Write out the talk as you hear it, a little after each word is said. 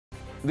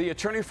The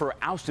attorney for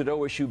ousted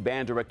OSU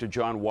band director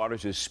John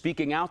Waters is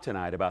speaking out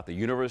tonight about the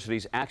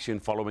university's action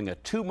following a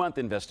 2-month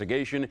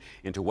investigation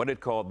into what it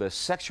called the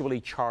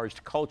sexually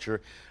charged culture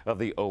of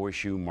the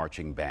OSU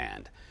marching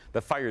band.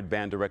 The fired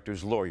band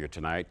director's lawyer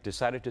tonight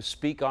decided to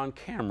speak on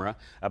camera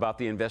about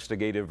the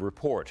investigative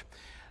report.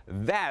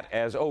 That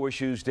as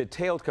OSU's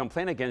detailed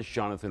complaint against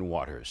Jonathan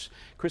Waters.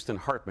 Kristen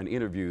Hartman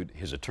interviewed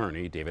his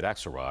attorney, David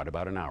Axelrod,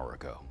 about an hour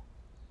ago.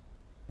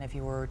 If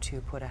you were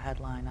to put a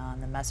headline on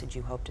the message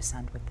you hope to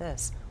send with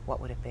this, what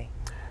would it be?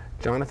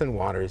 Jonathan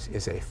Waters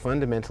is a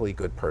fundamentally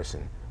good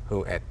person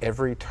who at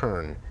every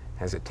turn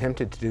has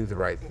attempted to do the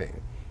right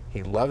thing.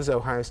 He loves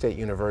Ohio State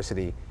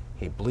University,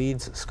 he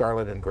bleeds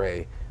scarlet and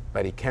gray,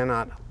 but he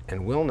cannot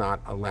and will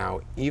not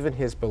allow even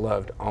his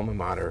beloved alma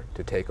mater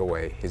to take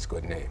away his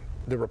good name.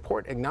 The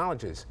report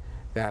acknowledges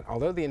that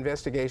although the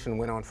investigation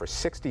went on for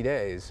 60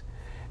 days,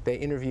 they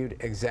interviewed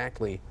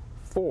exactly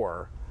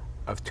 4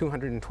 of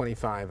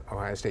 225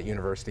 Ohio State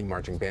University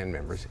marching band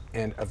members,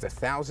 and of the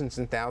thousands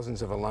and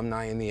thousands of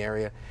alumni in the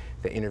area,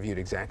 they interviewed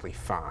exactly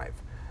 5.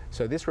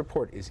 So this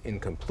report is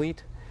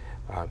incomplete,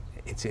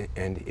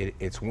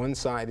 it's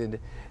one-sided,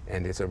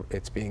 and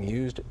it's being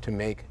used to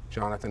make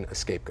Jonathan a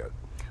scapegoat.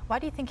 Why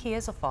do you think he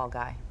is a fall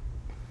guy?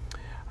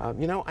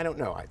 You know, I don't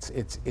know.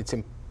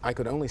 I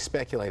could only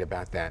speculate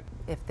about that.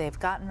 If they've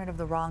gotten rid of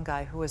the wrong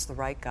guy, who is the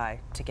right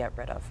guy to get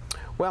rid of?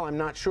 Well, I'm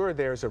not sure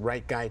there's a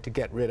right guy to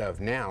get rid of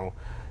now.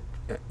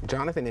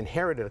 Jonathan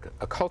inherited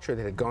a culture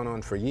that had gone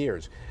on for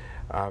years.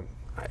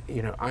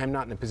 You know, I'm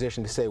not in a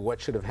position to say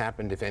what should have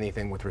happened, if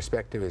anything, with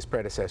respect to his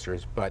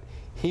predecessors, but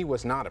he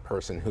was not a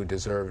person who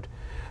deserved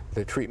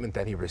the treatment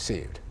that he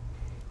received.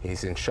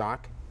 He's in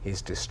shock,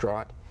 he's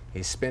distraught,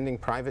 he's spending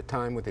private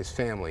time with his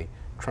family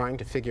trying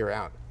to figure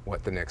out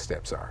what the next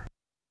steps are.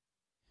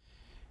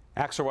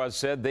 Axelrod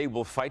said they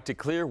will fight to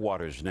clear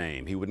Waters'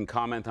 name. He wouldn't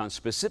comment on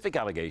specific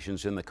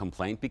allegations in the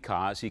complaint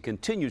because he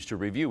continues to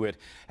review it,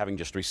 having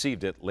just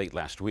received it late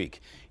last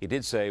week. He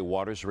did say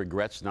Waters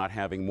regrets not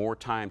having more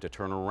time to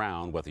turn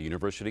around what the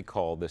university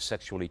called the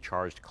sexually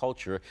charged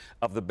culture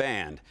of the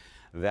band,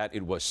 that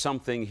it was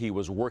something he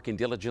was working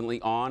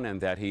diligently on,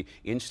 and that he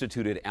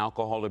instituted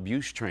alcohol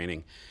abuse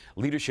training,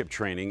 leadership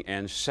training,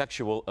 and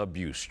sexual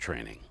abuse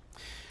training.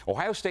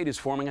 Ohio State is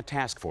forming a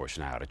task force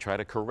now to try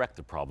to correct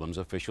the problems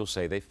officials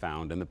say they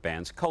found in the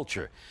band's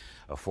culture.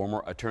 A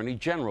former attorney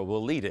general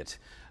will lead it.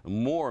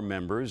 More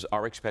members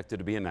are expected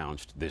to be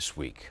announced this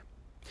week.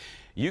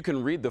 You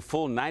can read the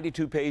full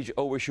 92-page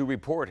OSU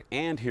report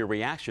and hear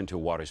reaction to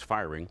Waters'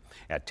 firing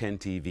at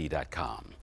 10tv.com.